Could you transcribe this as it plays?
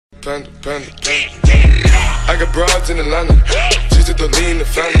Panda, panda, panda. I got broads in Atlanta, just to lean the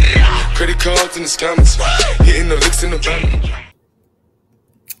family. Credit cards in the scammers, hitting the licks in the van.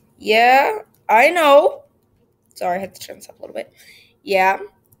 Yeah, I know. Sorry, I had to turn this up a little bit. Yeah,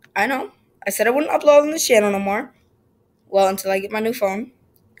 I know. I said I wouldn't upload on this channel no more. Well, until I get my new phone.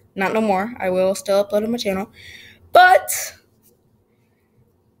 Not no more. I will still upload on my channel. But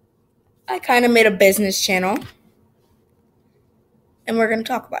I kind of made a business channel. And we're going to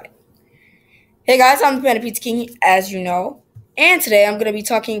talk about it. Hey guys, I'm the Panda Pizza King, as you know. And today I'm going to be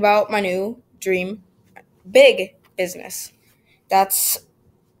talking about my new dream big business. That's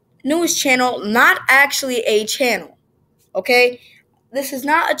newest channel, not actually a channel. Okay? This is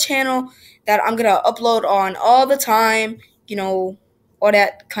not a channel that I'm going to upload on all the time, all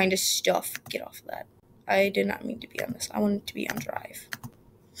that kind of stuff. Get off of that. I did not mean to be on this. I wanted to be on Drive.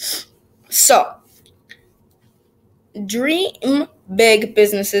 So, dream big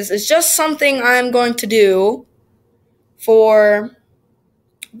businesses is just something I'm going to do for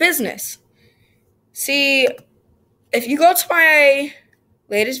business. See, if you go to my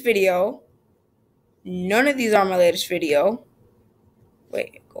latest video, none of these are my latest video.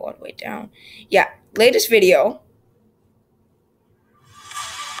 Wait, go all the way down. Yeah, latest video.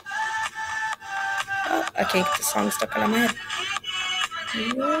 Oh, I can't get the song stuck out of my head.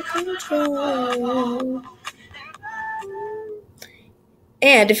 Your control.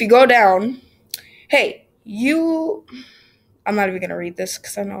 And if you go down, hey, I'm not even going to read this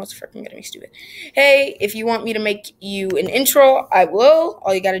because I know it's freaking going to be stupid. Hey, if you want me to make you an intro, I will.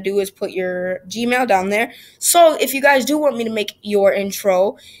 All you got to do is put your Gmail down there. So if you guys do want me to make your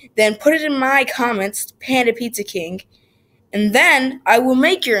intro, then put it in my comments, Panda Pizza King, and then I will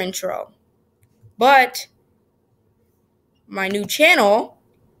make your intro. But my new channel,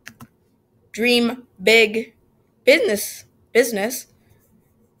 Dream Big Business,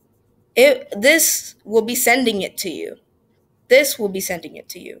 this will be sending it to you. This will be sending it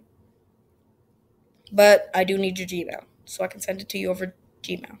to you. But I do need your Gmail, so I can send it to you over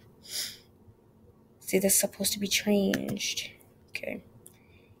Gmail. See, this is supposed to be changed. Okay.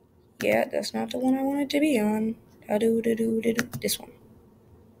 Yeah, that's not the one I wanted to be on. This one.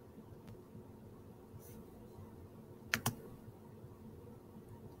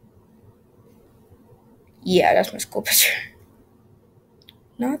 Yeah, that's my school picture.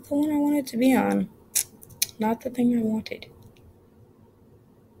 Not the one I wanted to be on. Not the thing I wanted.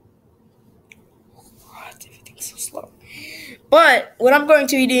 Everything's so slow. But what I'm going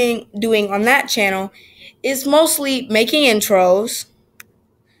to be doing on that channel is mostly making intros.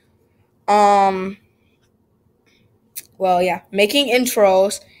 Making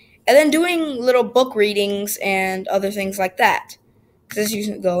intros, and then doing little book readings and other things like that. Because you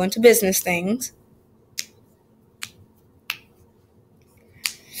can go into business things.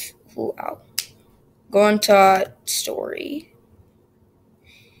 Wow. Go into story.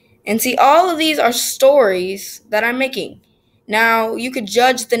 And see, all of these are stories that I'm making. Now, you could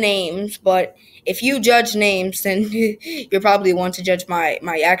judge the names, but if you judge names, then you're probably one to judge my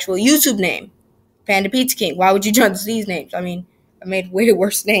actual YouTube name, Panda Pizza King. Why would you judge these names? I mean, I made way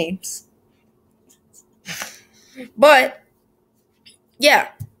worse names. But, yeah,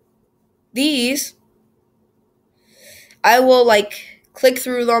 these, I will, click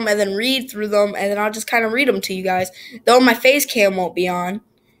through them and then read through them, and then I'll just kind of read them to you guys. Though my face cam won't be on.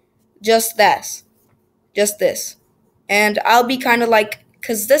 Just this. And I'll be kind of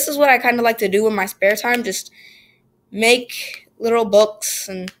because this is what I kind of like to do in my spare time, just make little books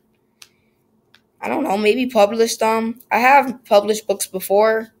and, I don't know, maybe publish them. I have published books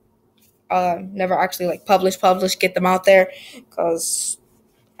before. Never actually publish, get them out there, because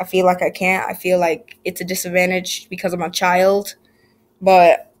I feel like I can't. I feel like it's a disadvantage because I'm a child,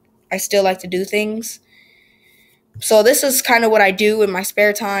 but I still like to do things. So this is kind of what I do in my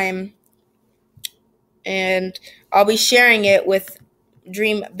spare time, and I'll be sharing it with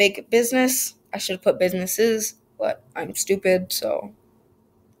Dream Big Business. I should have put businesses, but I'm stupid, so.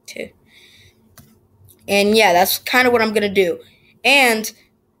 And yeah, that's kind of what I'm gonna do. And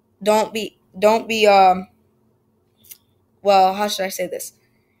don't be. Well, how should I say this?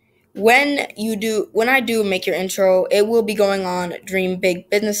 When I do make your intro, it will be going on Dream Big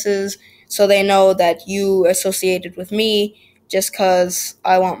Businesses, so they know that you associated with me. Just because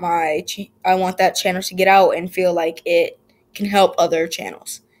I want that channel to get out and feel like it can help other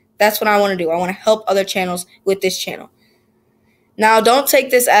channels. That's what I want to do. I want to help other channels with this channel. Now, don't take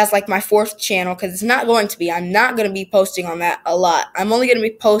this as my fourth channel, because it's not going to be. I'm not going to be posting on that a lot. I'm only going to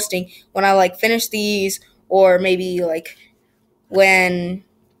be posting when I finish these, or maybe when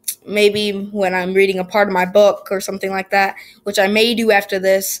maybe when I'm reading a part of my book or something like that, which I may do after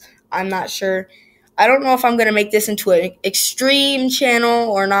this. I'm not sure. I don't know if I'm going to make this into an extreme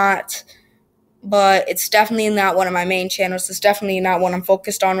channel or not, but it's definitely not one of my main channels. It's definitely not one I'm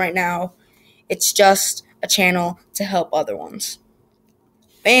focused on right now. It's just a channel to help other ones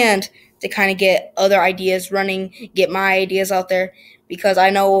and to kind of get other ideas running, get my ideas out there, because I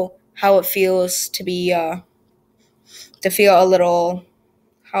know how it feels to be to feel a little,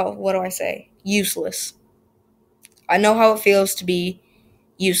 what do I say, useless. I know how it feels to be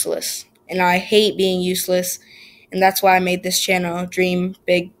useless, and I hate being useless, and that's why I made this channel, Dream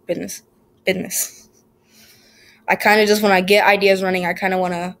Big Business. I kind of just, when I get ideas running, I kind of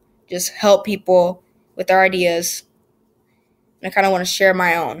want to just help people with their ideas, and I kind of want to share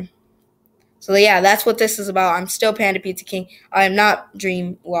my own. So yeah, that's what this is about. I'm still Panda Pizza King. I am not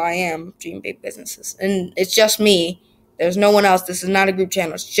I am Dream Big Businesses. And it's just me. There's no one else. This is not a group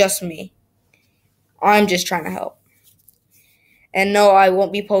channel. It's just me. I'm just trying to help. And no, I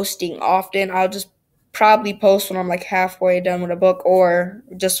won't be posting often. I'll just probably post when I'm like halfway done with a book, or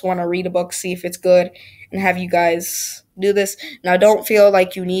just want to read a book, see if it's good, and have you guys do this. Now, don't feel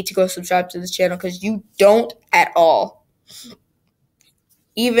like you need to go subscribe to this channel, because you don't at all.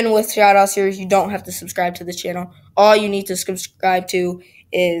 Even with shout-out series, you don't have to subscribe to this channel. All you need to subscribe to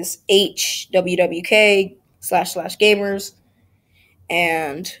is HWWK //gamers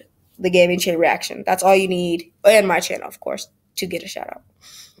and the Gaming Chain Reaction. That's all you need, and my channel, of course, to get a shout-out.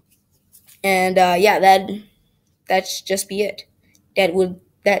 And yeah, that's just be it. That's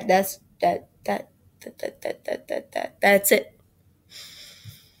it.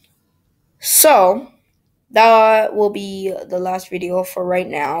 So that will be the last video for right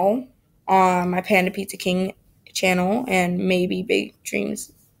now on my Panda Pizza King channel, and maybe Dream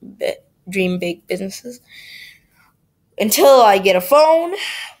Big Businesses. Until I get a phone.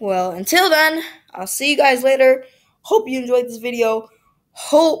 Well, until then, I'll see you guys later. Hope you enjoyed this video.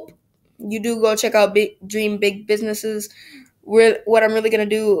 Hope you do go check out Dream Big Businesses. What I'm really going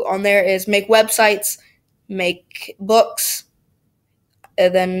to do on there is make websites, make books,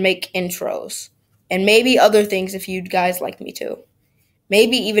 and then make intros. And maybe other things if you guys like me to.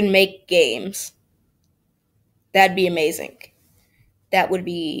 Maybe even make games. That'd be amazing. That would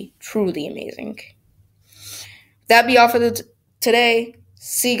be truly amazing. That'd be all for today.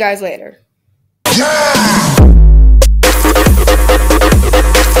 See you guys later. Yeah!